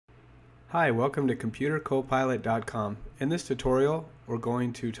Hi, welcome to ComputerCopilot.com. In this tutorial, we're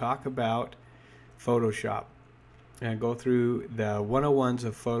going to talk about Photoshop and go through the 101s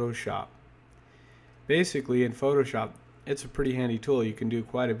of Photoshop. Basically, in Photoshop, it's a pretty handy tool. You can do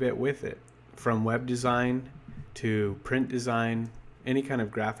quite a bit with it, from web design to print design, any kind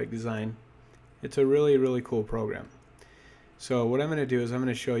of graphic design. It's a really cool program. So what I'm going to do is I'm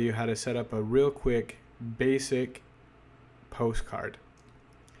going to show you how to set up a real quick, basic postcard.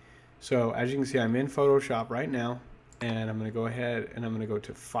 So as you can see, I'm in Photoshop right now, and I'm going to go ahead and I'm going to go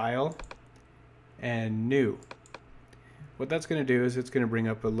to File and New. What that's going to do is it's going to bring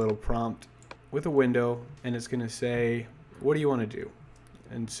up a little prompt with a window, and it's going to say, what do you want to do?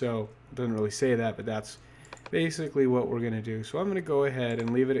 And so it doesn't really say that, but that's basically what we're going to do. So I'm going to go ahead and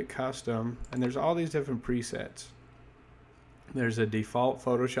leave it at custom, and there's all these different presets. There's a default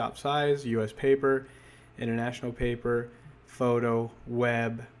Photoshop size, US paper, international paper, photo,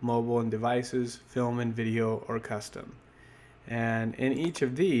 web, mobile and devices, film and video, or custom. And in each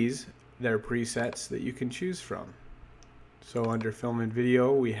of these, there are presets that you can choose from. So under film and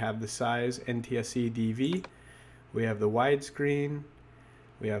video, we have the size NTSC DV, we have the widescreen,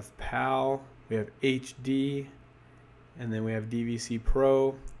 we have PAL, we have HD, and then we have DVC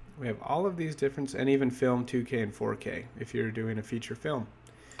Pro. We have all of these different, and even film 2K and 4K if you're doing a feature film.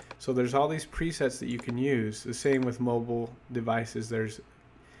 So there's all these presets that you can use. The same with mobile devices. There's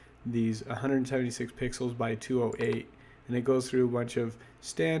these 176 pixels by 208, and it goes through a bunch of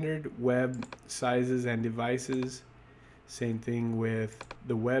standard web sizes and devices. Same thing with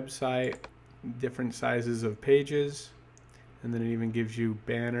the website, different sizes of pages, and then it even gives you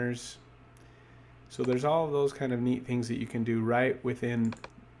banners. So there's all of those kind of neat things that you can do right within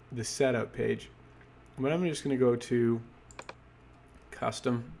the setup page. But I'm just going to go to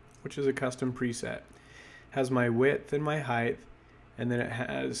custom, which is a custom preset. It has my width and my height, and then it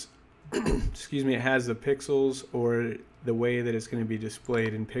has excuse me, it has the pixels, or the way that it's going to be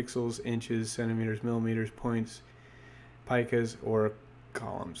displayed in pixels, inches, centimeters, millimeters, points, picas, or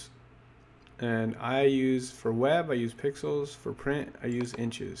columns. And I use, for web, I use pixels. For print, I use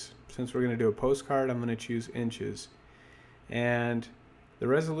inches. Since we're going to do a postcard, I'm going to choose inches. And the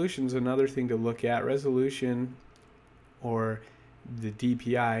resolution is another thing to look at. Resolution, or the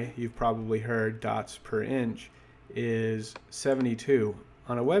DPI, you've probably heard, dots per inch, is 72.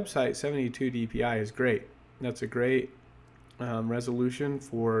 On a website, 72 DPI is great. That's a great resolution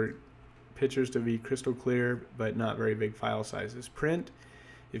for pictures to be crystal clear, but not very big file sizes. Print,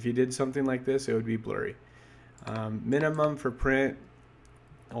 if you did something like this, it would be blurry. Minimum for print,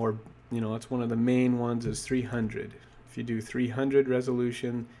 or it's one of the main ones, is 300. If you do 300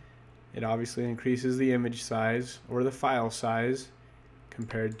 resolution, it obviously increases the image size or the file size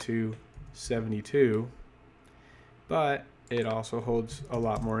compared to 72, but it also holds a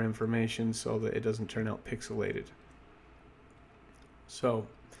lot more information so that it doesn't turn out pixelated. So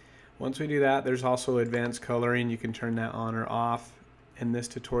once we do that, there's also advanced coloring. You can turn that on or off. In this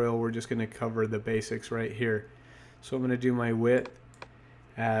tutorial, we're just going to cover the basics right here. So I'm going to do my width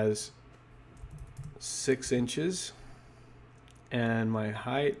as 6 inches and my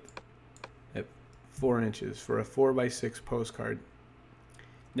height at 4 inches for a 4x6 postcard.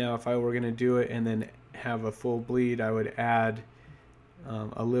 Now if I were going to do it and then have a full bleed, I would add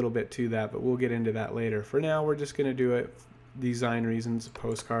a little bit to that, but we'll get into that later. For now, we're just going to do it design reasons,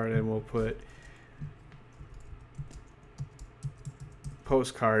 postcard, and we'll put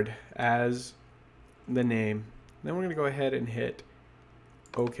postcard as the name. Then we're going to go ahead and hit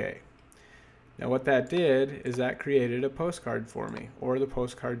OK. Now what that did is that created a postcard for me, or the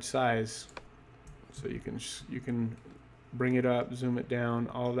postcard size. So you can bring it up, zoom it down,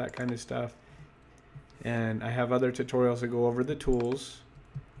 all of that kind of stuff. And I have other tutorials that go over the tools,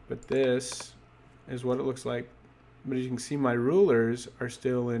 but this is what it looks like. But as you can see, my rulers are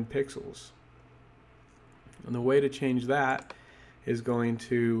still in pixels. And the way to change that is going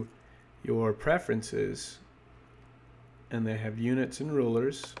to your preferences, and they have units and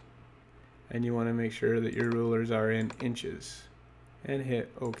rulers, and you want to make sure that your rulers are in inches, and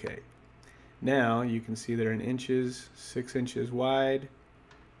hit OK. Now you can see they're in inches, 6 inches wide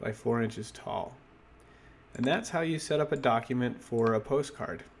by 4 inches tall. And that's how you set up a document for a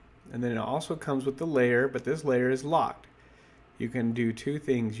postcard. And then it also comes with the layer, but this layer is locked. You can do two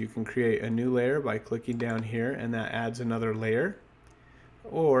things. You can create a new layer by clicking down here, and that adds another layer.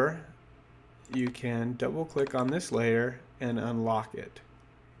 Or you can double click on this layer and unlock it.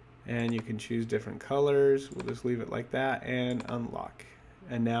 And you can choose different colors. We'll just leave it like that and unlock.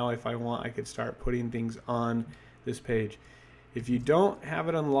 And now if I want, I could start putting things on this page. If you don't have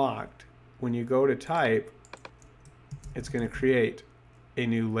it unlocked, when you go to type, it's going to create a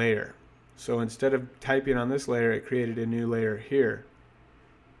new layer. So instead of typing on this layer, it created a new layer here.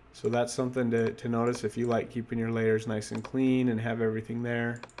 So that's something to notice if you like keeping your layers nice and clean and have everything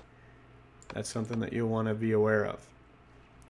there. That's something that you'll want to be aware of.